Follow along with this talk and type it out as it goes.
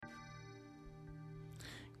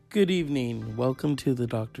Good evening. Welcome to the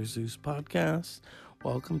Dr. Zeus podcast.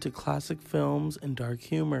 Welcome to classic films and dark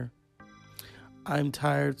humor. I'm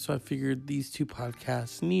tired, so I figured these two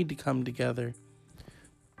podcasts need to come together.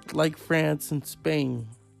 Like France and Spain.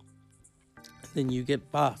 Then you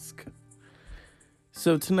get Basque.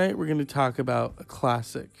 So tonight we're going to talk about a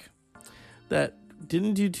classic that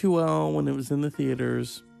didn't do too well when it was in the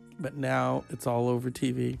theaters, but now it's all over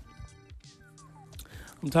TV.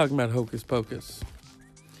 I'm talking about Hocus Pocus.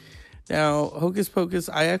 Now, Hocus Pocus,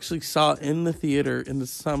 I actually saw in the theater in the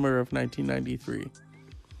summer of 1993.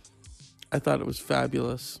 I thought it was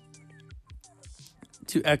fabulous.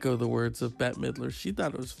 To echo the words of Bette Midler, she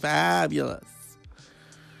thought it was fabulous.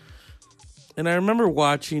 And I remember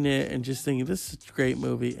watching it and just thinking, this is a great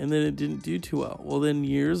movie. And then it didn't do too well. Well, then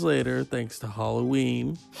years later, thanks to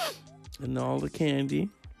Halloween and all the candy,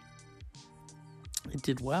 it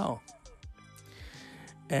did well.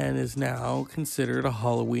 And is now considered a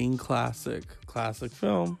Halloween classic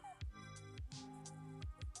film.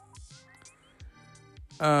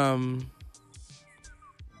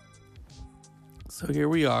 So here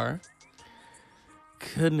we are.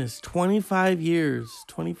 Goodness, 25 years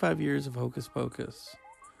of Hocus Pocus.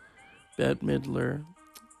 Bette Midler,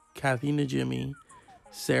 Kathy Najimy,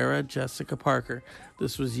 Sarah Jessica Parker.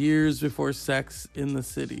 This was years before Sex and the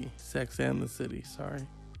City, sorry.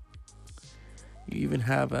 You even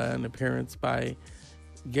have an appearance by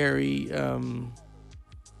Gary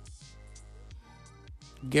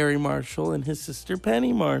Marshall and his sister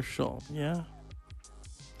Penny Marshall. Yeah.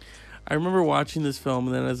 I remember watching this film,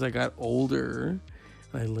 and then as I got older,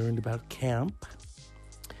 I learned about camp.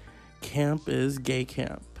 Camp is gay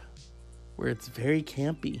camp, where it's very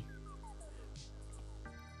campy.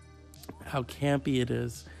 How campy it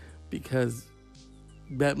is, because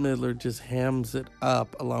Bette Midler just hams it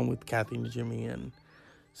up along with Kathy Najimy and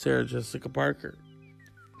Sarah Jessica Parker.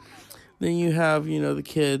 Then you have, the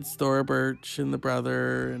kids, Thora Birch and the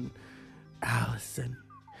brother and Allison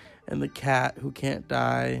and the cat who can't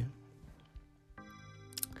die.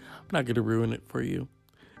 I'm not going to ruin it for you.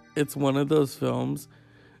 It's one of those films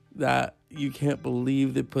that you can't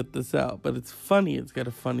believe they put this out, but it's funny. It's got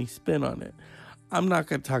a funny spin on it. I'm not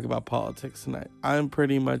going to talk about politics tonight. I'm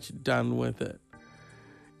pretty much done with it.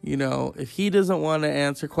 If he doesn't want to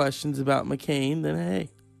answer questions about McCain, then hey,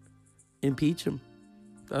 impeach him.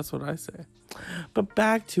 That's what I say. But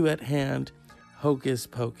back to at hand, Hocus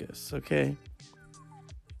Pocus, okay?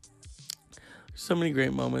 There's so many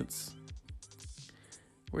great moments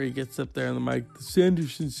where he gets up there on the mic. The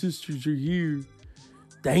Sanderson sisters are here.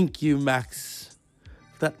 Thank you, Max,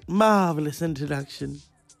 for that marvelous introduction.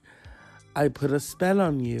 I put a spell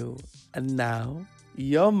on you, and now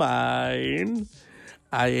you're mine.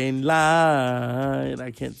 I ain't lying.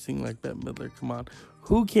 I can't sing like Bette Midler. Come on.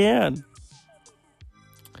 Who can?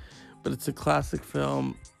 But it's a classic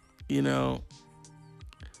film. I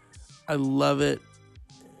love it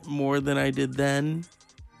more than I did then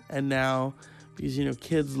and now because,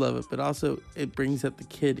 kids love it. But also, it brings out the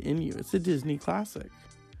kid in you. It's a Disney classic.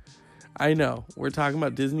 I know. We're talking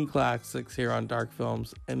about Disney classics here on Dark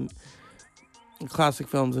Films and classic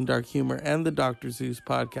films and dark humor and the Dr. Zeus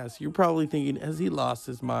podcast. You're probably thinking, has he lost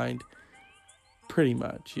his mind? Pretty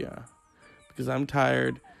much, yeah. Because I'm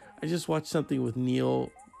tired. I just watched something with Tyson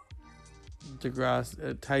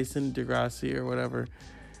DeGrassi or whatever,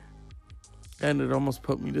 and it almost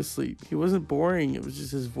put me to sleep. He wasn't boring. It was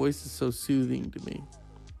just his voice is so soothing to me.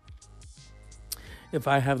 If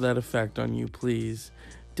I have that effect on you, please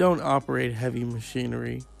don't operate heavy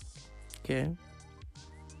machinery. Okay?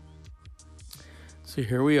 So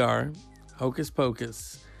here we are, Hocus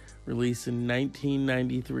Pocus, released in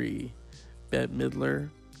 1993. Bette Midler,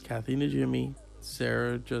 Kathy Najimy,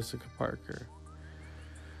 Sarah Jessica Parker.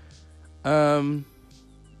 There's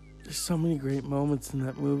so many great moments in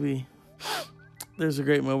that movie. There's a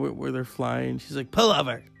great moment where they're flying. She's like, pull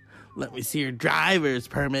over. Let me see your driver's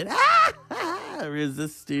permit.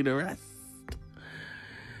 Resisting arrest.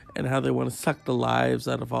 And how they want to suck the lives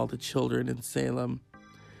out of all the children in Salem.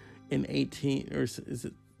 In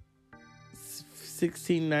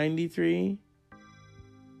 1693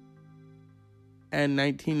 and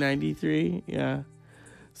 1993, yeah.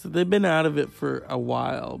 So they've been out of it for a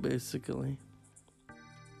while, basically.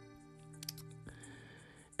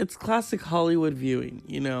 It's classic Hollywood viewing,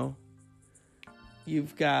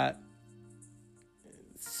 You've got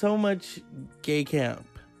so much gay camp.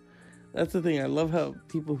 That's the thing. I love how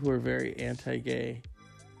people who are very anti-gay,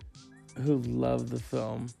 who love the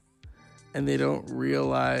film, and they don't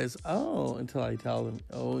realize, until I tell them,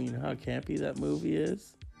 you know how campy that movie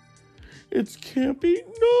is? It's campy?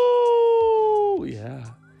 No! Yeah.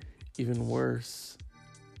 Even worse.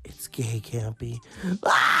 it's gay campy.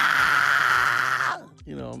 Ah!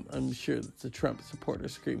 You know, I'm sure it's a Trump supporter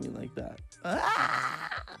screaming like that.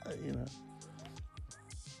 Ah! You know.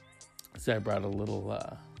 So I brought a little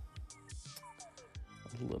of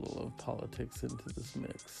politics into this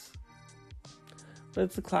mix. But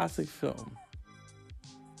it's a classic film.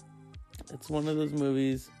 It's one of those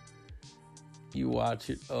movies you watch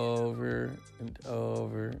it over and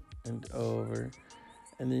over and over,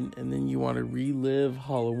 and then you want to relive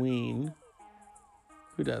Halloween.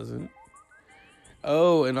 Who doesn't?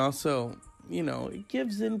 Oh, and also, you know, it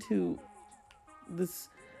gives into this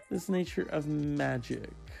nature of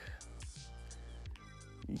magic.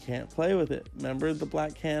 You can't play with it. Remember the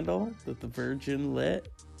black candle that the Virgin lit?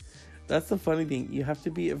 That's the funny thing. You have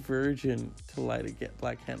to be a virgin to light a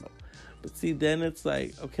black candle. But see, then it's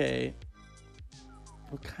like, okay,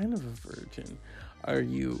 what kind of a virgin? Are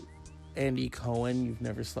you Andy Cohen? You've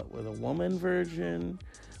never slept with a woman virgin?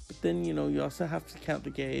 But then, you know, you also have to count the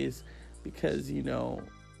gays because, you know,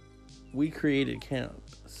 we created camp.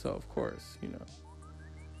 So, of course, you know,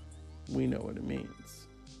 we know what it means.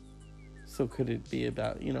 So could it be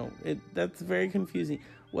about, you know, that's very confusing.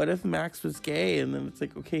 What if Max was gay? And then it's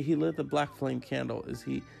like, okay, he lit the black flame candle. Is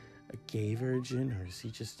he a gay virgin or is he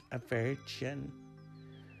just a virgin?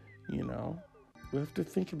 You know, we have to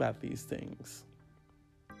think about these things.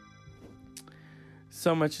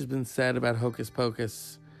 So much has been said about Hocus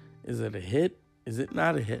Pocus. Is it a hit? Is it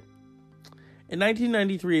not a hit? In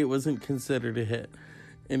 1993, it wasn't considered a hit.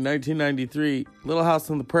 In 1993, Little House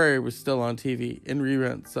on the Prairie was still on TV in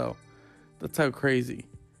reruns, so that's how crazy.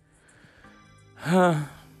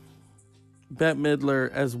 Bette Midler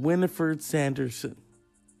as Winifred Sanderson.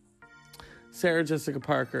 Sarah Jessica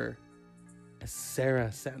Parker as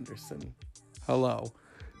Sarah Sanderson. Hello.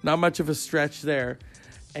 Not much of a stretch there.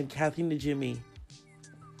 And Kathy Najimy.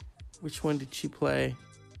 Which one did she play?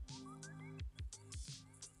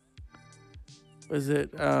 Was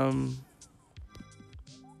it, oh,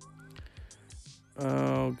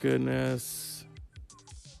 goodness.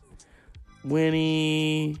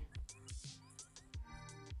 Winnie.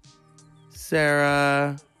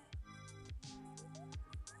 Sarah.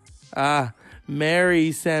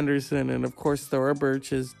 Mary Sanderson. And, of course, Thora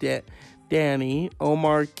Birch as Danny.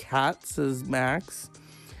 Omar Katz as Max.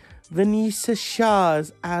 Vanessa Shaw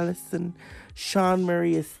as Allison. Sean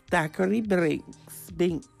Murray as Thackeray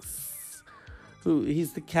Binks.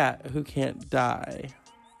 He's the cat who can't die.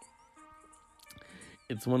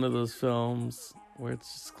 It's one of those films where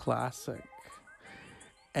it's just classic.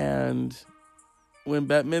 And when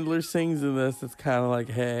Bette Midler sings in this, it's kind of like,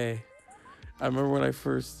 hey. I remember when I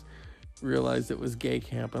first realized it was gay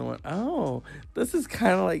camp, and I went, oh, this is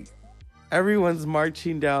kind of like everyone's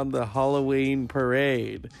marching down the Halloween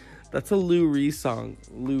parade. That's a Lou Reed song,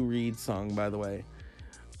 by the way.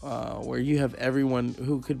 Where you have everyone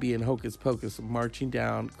who could be in Hocus Pocus marching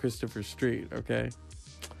down Christopher Street, okay?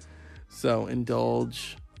 So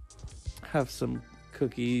indulge, have some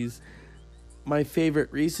cookies. My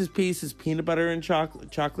favorite Reese's Piece is peanut butter and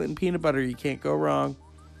chocolate and peanut butter. You can't go wrong.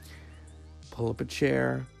 Pull up a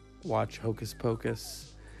chair, watch Hocus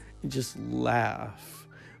Pocus, and just laugh.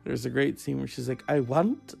 There's a great scene where she's like, I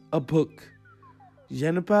want a book. Je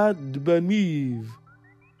n'ai pas de bamive.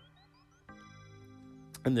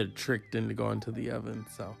 And they're tricked into going to the oven.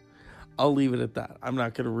 So I'll leave it at that. I'm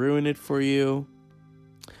not going to ruin it for you.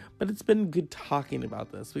 But it's been good talking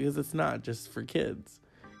about this because it's not just for kids.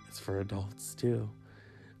 It's for adults too.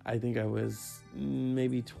 I think I was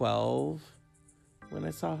maybe 12 when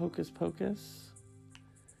I saw Hocus Pocus.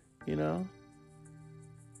 You know?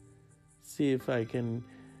 See if I can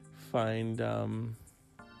find... oh,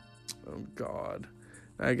 God.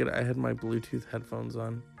 I had my Bluetooth headphones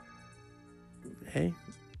on. Hey,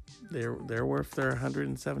 they're worth their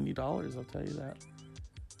 $170, I'll tell you that.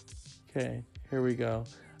 Okay, here we go.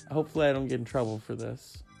 Hopefully I don't get in trouble for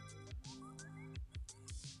this.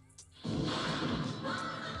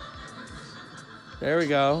 There we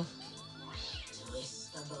go.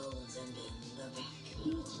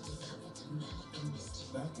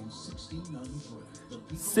 Back in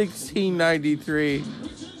 1693. 1693.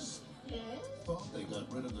 Thought they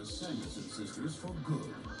got rid of the Sanderson sisters for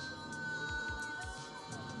good.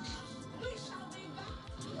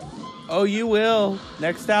 Oh, you will.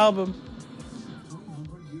 Next album.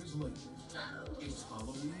 300 years later, it's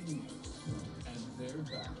Halloween Eve, and they're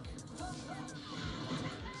back.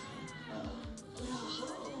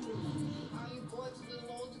 Are you boys too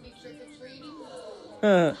old to be trick-or-treating?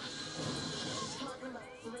 Huh. Talking about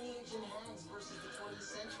 3 ancient hags versus the 20th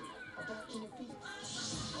century. About in a beat.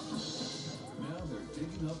 Now they're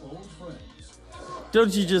digging up old friends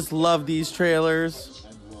Don't you just love these trailers?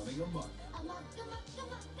 and running amok.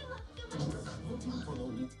 Looking for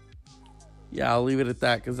the Yeah, I'll leave it at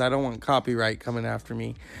that because I don't want copyright coming after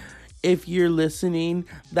me. If you're listening,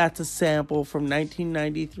 that's a sample from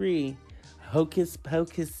 1993. Hocus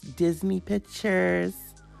Pocus Disney Pictures.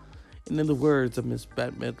 And in the words of Miss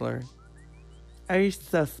Bette Midler, "Are you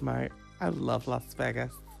so smart? I love Las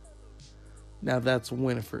Vegas." Now that's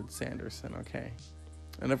Winifred Sanderson, okay?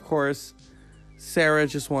 And of course, Sarah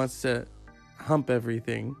just wants to hump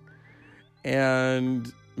everything.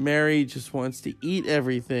 And Mary just wants to eat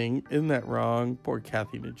everything. Isn't that wrong? Poor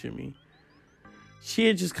Kathy Najimy. She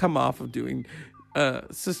had just come off of doing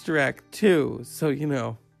Sister Act 2. So, you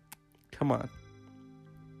know, come on.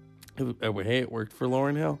 Hey, it worked for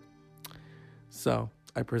Lauryn Hill. So,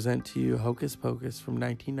 I present to you Hocus Pocus from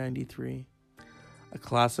 1993. A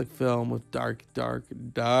classic film with dark, dark,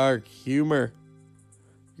 dark humor.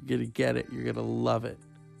 You're going to get it. You're going to love it.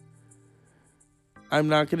 I'm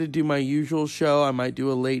not going to do my usual show. I might do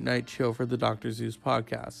a late night show for the Dr. Zeus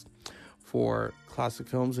podcast. For classic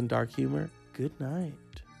films and dark humor, good night.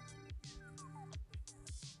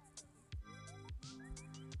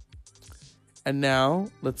 And now,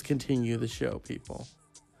 let's continue the show, people.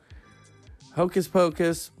 Hocus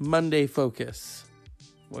Pocus, Monday Focus.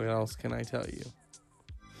 What else can I tell you?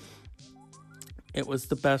 It was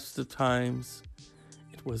the best of times.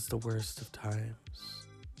 It was the worst of times.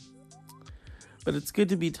 But it's good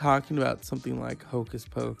to be talking about something like Hocus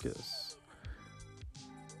Pocus.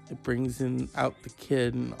 It brings out the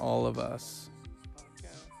kid in all of us.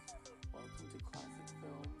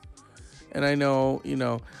 And I know,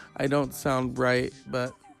 I don't sound right,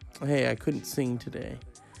 but hey, I couldn't sing today.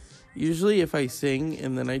 Usually if I sing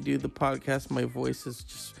and then I do the podcast, my voice is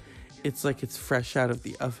just, it's like it's fresh out of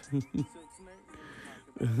the oven.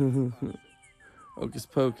 Hocus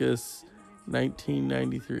Pocus,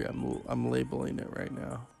 1993. I'm labeling it right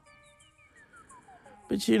now.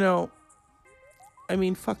 But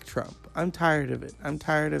fuck Trump. I'm tired of it. I'm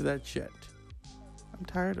tired of that shit. I'm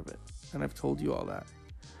tired of it. And I've told you all that.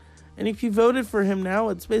 And if you voted for him now,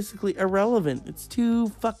 it's basically irrelevant. It's too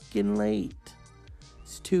fucking late.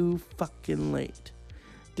 It's too fucking late.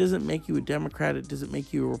 It doesn't make you a Democrat. It doesn't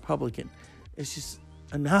make you a Republican. It's just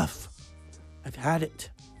enough. I've had it.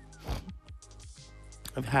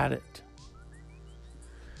 I've had it.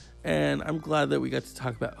 And I'm glad that we got to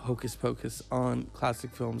talk about Hocus Pocus on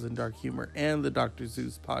Classic Films and Dark Humor and the Dr.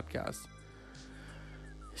 Zeus podcast.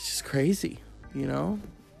 It's just crazy,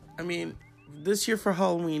 this year for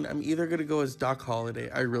Halloween, I'm either going to go as Doc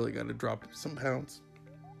Holliday. I really got to drop some pounds.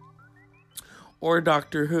 Or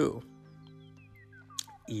Doctor Who.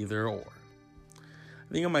 Either or.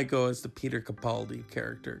 I think I might go as the Peter Capaldi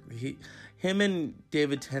character. Him and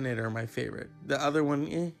David Tennant are my favorite. The other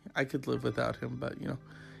one, I could live without him, but,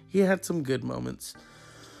 he had some good moments.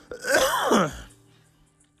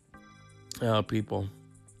 Oh, people.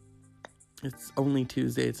 It's only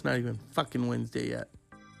Tuesday. It's not even fucking Wednesday yet.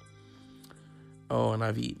 Oh, and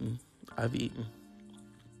I've eaten.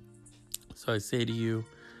 So I say to you,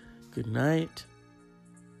 good night.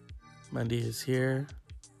 Monday is here.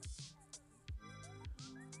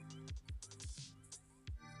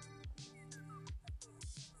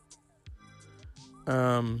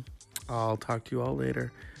 I'll talk to you all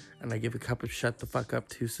later. And I give a cup of shut the fuck up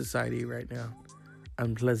to society right now.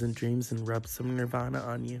 Unpleasant dreams and rub some Nirvana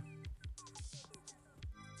on you.